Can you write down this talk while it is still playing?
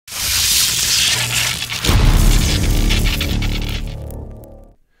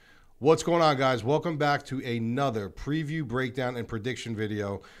What's going on, guys? Welcome back to another preview, breakdown, and prediction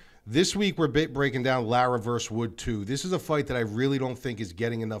video. This week, we're breaking down Lara versus Wood 2. This is a fight that I really don't think is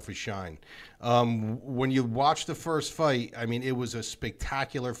getting enough of shine. When you watch the first fight, I mean, it was a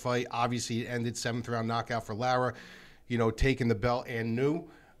spectacular fight. Obviously, it ended 7th round knockout for Lara, you know, taking the belt and new.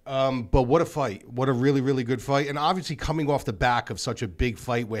 But what a fight. What a really, really good fight. And obviously coming off the back of such a big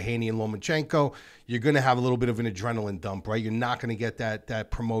fight with Haney and Lomachenko, you're going to have a little bit of an adrenaline dump, right? You're not going to get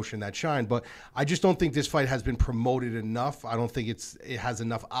that promotion, that shine. But I just don't think this fight has been promoted enough. I don't think it has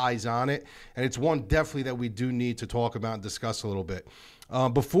enough eyes on it. And it's one definitely that we do need to talk about and discuss a little bit.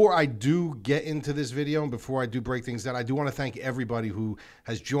 Before I do get into this video and before I do break things down, I do want to thank everybody who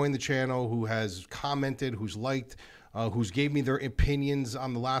has joined the channel, who has commented, who's liked, who's gave me their opinions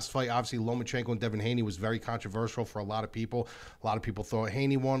on the last fight. Obviously, Lomachenko and Devin Haney was very controversial for a lot of people. A lot of people thought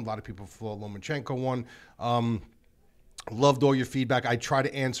Haney won. A lot of people thought Lomachenko won. Loved all your feedback. I try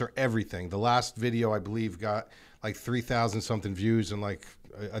to answer everything. The last video, I believe, got like 3,000 something views and like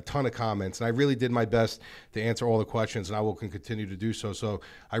a ton of comments. And I really did my best to answer all the questions, and I will continue to do so. So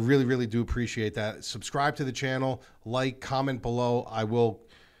I really, really do appreciate that. Subscribe to the channel, like, comment below. I will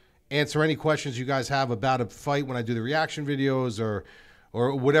answer any questions you guys have about a fight when I do the reaction videos or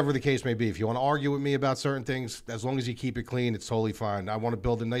whatever the case may be. If you want to argue with me about certain things, as long as you keep it clean, it's totally fine. I want to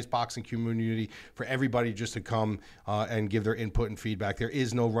build a nice boxing community for everybody just to come and give their input and feedback. There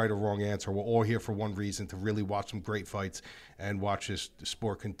is no right or wrong answer. We're all here for one reason, to really watch some great fights and watch this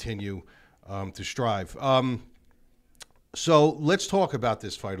sport continue to strive. So let's talk about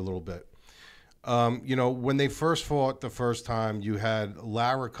this fight a little bit. You know, when they first fought the first time, you had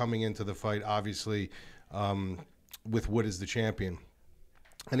Lara coming into the fight, obviously, with Wood as the champion.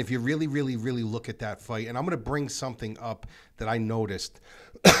 And if you really, really, really look at that fight, and I'm going to bring something up that I noticed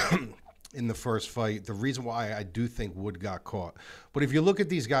in the first fight, the reason why I do think Wood got caught. But if you look at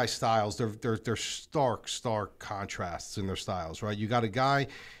these guys' styles, they're stark contrasts in their styles, right? You got a guy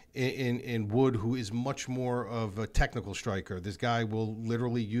in Wood who is much more of a technical striker. This guy will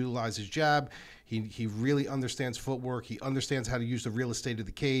literally utilize his jab. He really understands footwork. He understands how to use the real estate of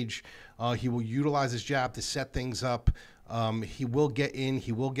the cage. He will utilize his jab to set things up. He will get in,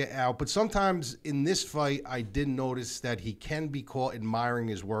 he will get out. But sometimes in this fight, I did notice that he can be caught admiring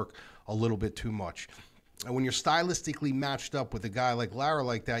his work a little bit too much. And when you're stylistically matched up with a guy like Lara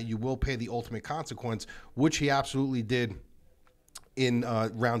like that, you will pay the ultimate consequence, which he absolutely did in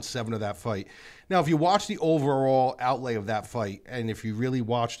round 7 of that fight. Now, if you watch the overall outlay of that fight, and if you really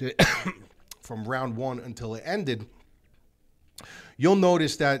watched it from round 1 until it ended, you'll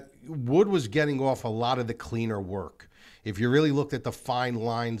notice that Wood was getting off a lot of the cleaner work. If you really looked at the fine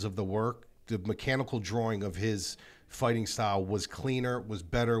lines of the work, the mechanical drawing of his fighting style was cleaner, was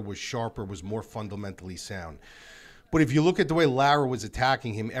better, was sharper, was more fundamentally sound. But if you look at the way Lara was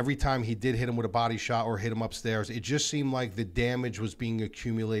attacking him, every time he did hit him with a body shot or hit him upstairs, it just seemed like the damage was being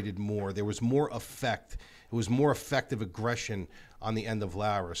accumulated more. There was more effect. It was more effective aggression on the end of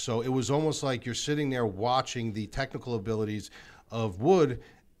Lara. So it was almost like you're sitting there watching the technical abilities of Wood,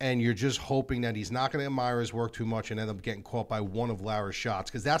 and you're just hoping that he's not going to admire his work too much and end up getting caught by one of Lara's shots,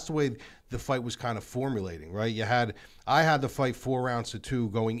 because that's the way the fight was kind of formulating, right? I had the fight 4 rounds to 2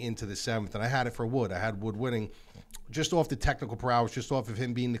 going into the 7th, and I had it for Wood. I had Wood winning just off the technical prowess, just off of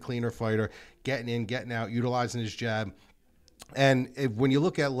him being the cleaner fighter, getting in, getting out, utilizing his jab. And when you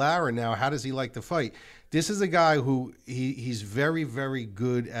look at Lara now, how does he like to fight? This is a guy who he's very, very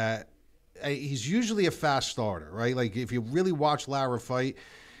good at. He's usually a fast starter, right? Like if you really watch Lara fight,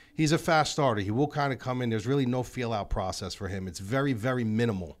 he's a fast starter. He will kind of come in. There's really no feel-out process for him. It's very, very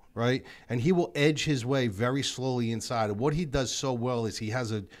minimal, right? And he will edge his way very slowly inside. And what he does so well is he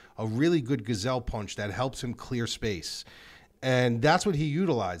has a really good gazelle punch that helps him clear space. And that's what he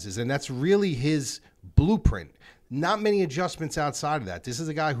utilizes. And that's really his blueprint. Not many adjustments outside of that. This is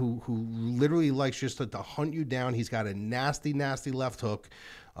a guy who literally likes just to hunt you down. He's got a nasty, nasty left hook.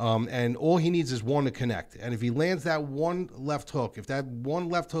 And all he needs is one to connect. And if he lands that one left hook, if that one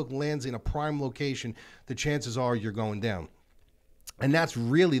left hook lands in a prime location, the chances are you're going down. And that's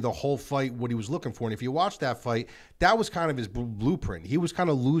really the whole fight, what he was looking for. And if you watch that fight, that was kind of his blueprint. He was kind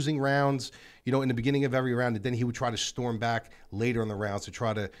of losing rounds, you know, in the beginning of every round, and then he would try to storm back later in the rounds to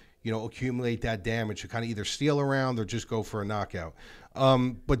try to, you know, accumulate that damage to kind of either steal a round or just go for a knockout.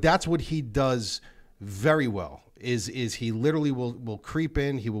 But that's what he does very well. Is he literally will creep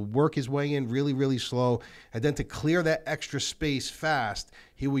in, he will work his way in really, really slow, and then to clear that extra space fast,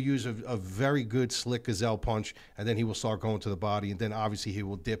 he will use a very good slick gazelle punch, and then he will start going to the body, and then obviously he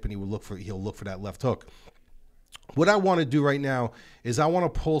will dip and he'll look for that left hook. What I want to do right now is I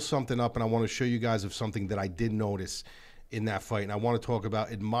want to pull something up, and I want to show you guys of something that I did notice in that fight. And I want to talk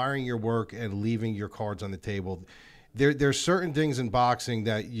about admiring your work and leaving your cards on the table. There's certain things in boxing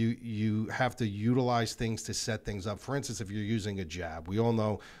that you have to utilize things to set things up. For instance, if you're using a jab, we all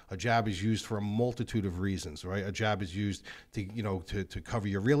know a jab is used for a multitude of reasons, right? A jab is used to to cover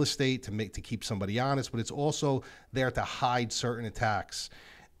your real estate, to keep somebody honest, but it's also there to hide certain attacks.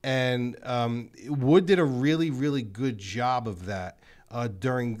 And Wood did a really good job of that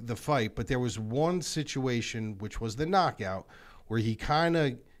during the fight. But there was one situation, which was the knockout, where he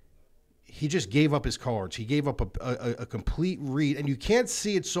just gave up his cards. He gave up a complete read. And you can't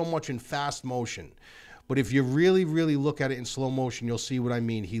see it so much in fast motion. But if you really look at it in slow motion, you'll see what I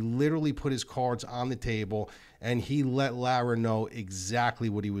mean. He literally put his cards on the table, and he let Lara know exactly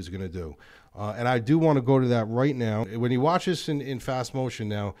what he was going to do. And I do want to go to that right now. When you watch this in fast motion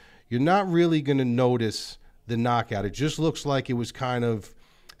now, you're not really going to notice the knockout. It just looks like it was kind of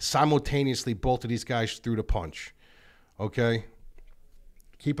simultaneously both of these guys threw the punch. Okay?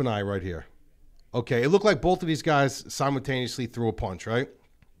 Keep an eye right here. Okay, it looked like both of these guys simultaneously threw a punch, right?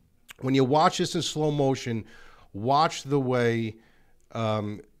 When you watch this in slow motion, watch the way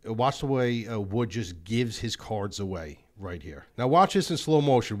Wood just gives his cards away right here. Now watch this in slow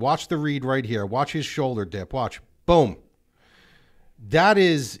motion. Watch the read right here. Watch his shoulder dip. Watch. Boom. That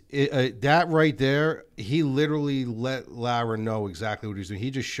is that right there. He literally let Lara know exactly what he was doing. He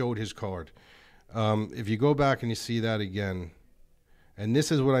just showed his card. If you go back and you see that again, and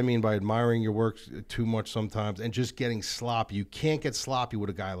this is what I mean by admiring your work too much sometimes and just getting sloppy. You can't get sloppy with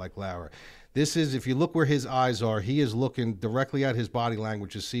a guy like Lara. This is, if you look where his eyes are, he is looking directly at his body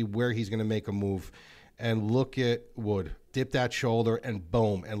language to see where he's going to make a move. And look at Wood. Dip that shoulder, and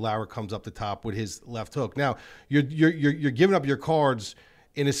boom, and Lara comes up the top with his left hook. Now, you're giving up your cards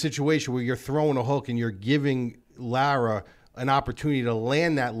in a situation where you're throwing a hook and you're giving Lara an opportunity to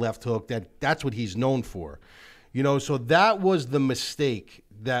land that left hook. That's what he's known for. So that was the mistake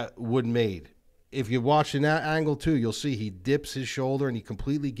that Wood made. If you're watching that angle too, you'll see he dips his shoulder and he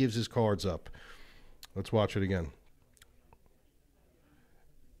completely gives his cards up. Let's watch it again.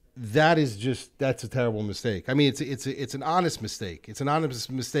 That's a terrible mistake. I mean, it's an honest mistake. It's an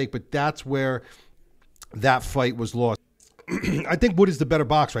honest mistake, but that's where that fight was lost. I think Wood is the better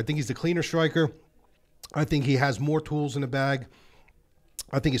boxer. I think he's the cleaner striker. I think he has more tools in the bag.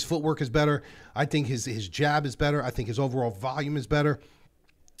 I think his footwork is better. I think his jab is better. I think his overall volume is better.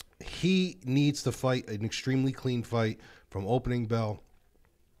 He needs to fight an extremely clean fight from opening bell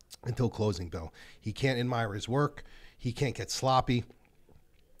until closing bell. He can't admire his work. He can't get sloppy.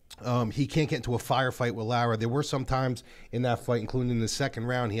 He can't get into a firefight with Lara. There were some times in that fight, including in the second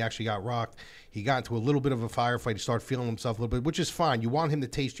round, he actually got rocked. He got into a little bit of a firefight. He started feeling himself a little bit, which is fine. You want him to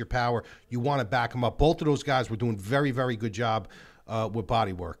taste your power. You want to back him up. Both of those guys were doing very good job with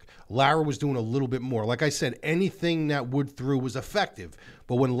body work. Lara was doing a little bit more. Like I said, anything that Wood threw was effective.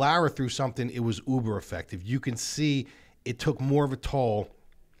 But when Lara threw something, it was uber effective. You can see it took more of a toll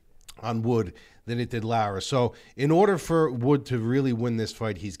on Wood than it did Lara. So in order for Wood to really win this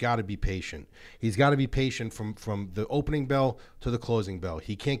fight, he's got to be patient. He's got to be patient from the opening bell to the closing bell.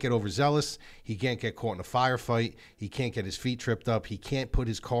 He can't get overzealous. He can't get caught in a firefight. He can't get his feet tripped up. He can't put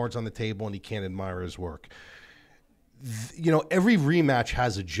his cards on the table, and he can't admire his work. Every rematch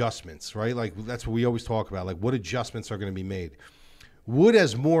has adjustments, right? Like, that's what we always talk about. Like, what adjustments are going to be made? Wood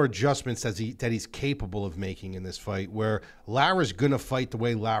has more adjustments that he's capable of making in this fight, where Lara's going to fight the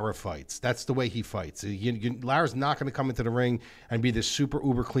way Lara fights. That's the way he fights. Lara's not going to come into the ring and be this super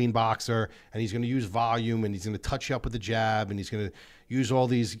uber clean boxer, and he's going to use volume, and he's going to touch you up with the jab, and he's going to use all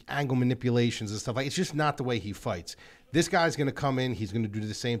these angle manipulations and stuff. It's just not the way he fights. This guy's going to come in. He's going to do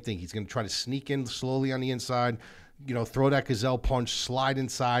the same thing. He's going to try to sneak in slowly on the inside, throw that gazelle punch, slide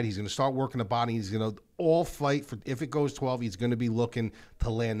inside. He's going to start working the body. He's going to all fight for, if it goes 12, he's going to be looking to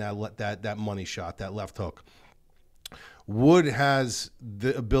land that money shot, that left hook. Wood has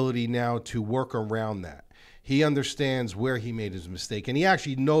the ability now to work around that. He understands where he made his mistake, and he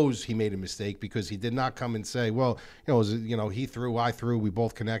actually knows he made a mistake, because he did not come and say, well, he threw, I threw, we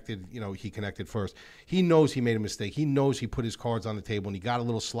both connected, he connected first. He knows he made a mistake. He knows he put his cards on the table, and he got a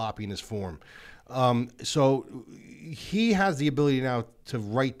little sloppy in his form. So he has the ability now to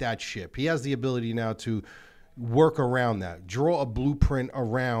right that ship. He has the ability now to work around that, draw a blueprint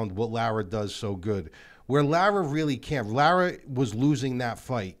around what Lara does so good, where Lara really can't. Lara was losing that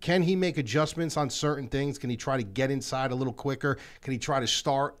fight. Can he make adjustments on certain things? Can he try to get inside a little quicker? Can he try to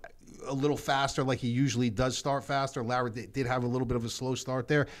start a little faster, like he usually does start faster? Lara did have a little bit of a slow start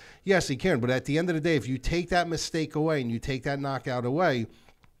there. Yes, he can. But at the end of the day, if you take that mistake away and you take that knockout away,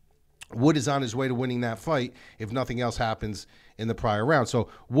 Wood is on his way to winning that fight if nothing else happens in the prior round. So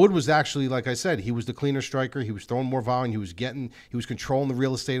Wood was actually, like I said, he was the cleaner striker. He was throwing more volume. He was controlling the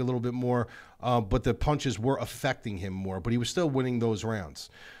real estate a little bit more, but the punches were affecting him more. But he was still winning those rounds.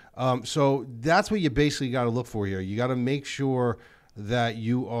 So that's what you basically got to look for here. You got to make sure that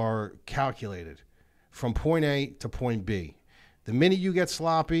you are calculated from point A to point B. The minute you get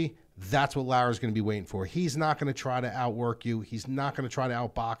sloppy, that's what Lara's going to be waiting for. He's not going to try to outwork you. He's not going to try to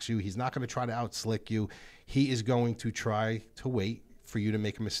outbox you. He's not going to try to outslick you. He is going to try to wait for you to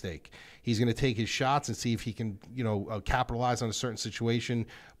make a mistake. He's going to take his shots and see if he can, capitalize on a certain situation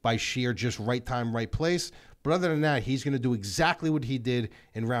by sheer just right time, right place. But other than that, he's going to do exactly what he did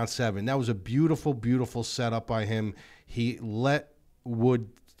in round 7. That was a beautiful, beautiful setup by him. He let Wood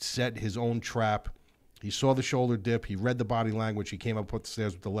set his own trap. He saw the shoulder dip. He read the body language. He came up the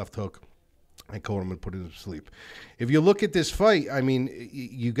stairs with the left hook and caught him and put him to sleep. If you look at this fight, I mean,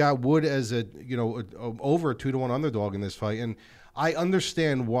 you got Wood as over a 2-1 underdog in this fight, and I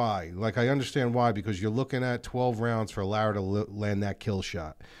understand why. I understand why, because you're looking at 12 rounds for Lara to land that kill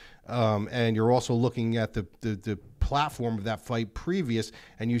shot. And you're also looking at the platform of that fight previous,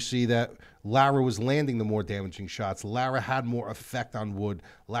 and you see that Lara was landing the more damaging shots. Lara had more effect on Wood.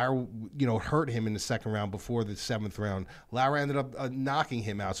 Lara, hurt him in the second round before the 7th round. Lara ended up knocking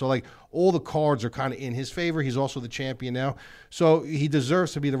him out. So, all the cards are kind of in his favor. He's also the champion now. So he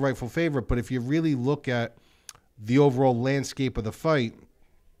deserves to be the rightful favorite. But if you really look at the overall landscape of the fight,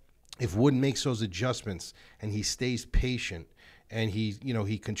 if Wood makes those adjustments and he stays patient, and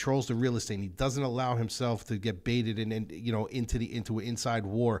he controls the real estate, and he doesn't allow himself to get baited into an inside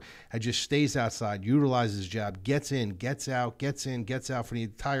war, and just stays outside, utilizes his jab, gets in, gets out for the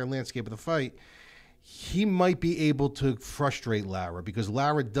entire landscape of the fight, he might be able to frustrate Lara, because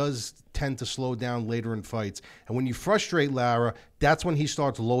Lara does tend to slow down later in fights. And when you frustrate Lara, that's when he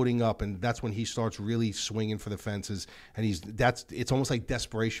starts loading up, and that's when he starts really swinging for the fences. And it's almost like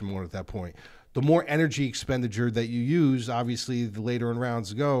desperation mode at that point. The more energy expenditure that you use, obviously, the later in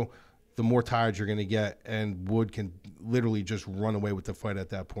rounds go, the more tired you're going to get, and Wood can literally just run away with the fight at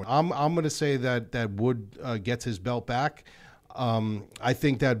that point. I'm going to say that Wood gets his belt back. I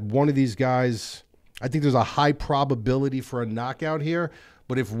think that one of these guys, I think there's a high probability for a knockout here,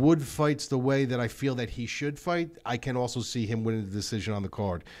 but if Wood fights the way that I feel that he should fight, I can also see him winning the decision on the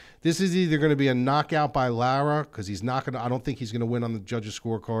card. This is either going to be a knockout by Lara, because I don't think he's going to win on the judges'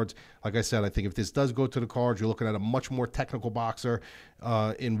 scorecards. Like I said, I think if this does go to the cards, you're looking at a much more technical boxer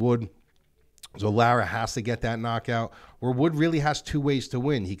in Wood. So Lara has to get that knockout, where Wood really has 2 ways to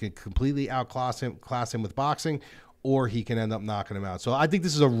win. He could completely outclass him with boxing, or he can end up knocking him out. So I think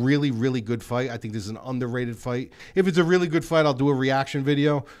this is a really, really good fight. I think this is an underrated fight. If it's a really good fight, I'll do a reaction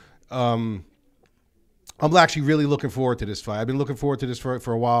video. I'm actually really looking forward to this fight. I've been looking forward to this fight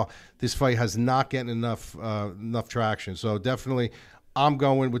for a while. This fight has not gotten enough traction. So definitely, I'm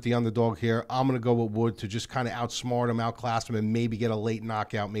going with the underdog here. I'm going to go with Wood to just kind of outsmart him, outclass him, and maybe get a late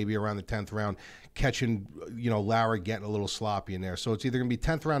knockout, maybe around the 10th round, catching, Lara getting a little sloppy in there. So it's either going to be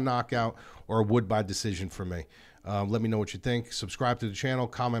 10th round knockout or a Wood by decision for me. Let me know what you think. Subscribe to the channel,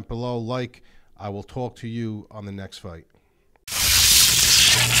 comment below, like. I will talk to you on the next fight.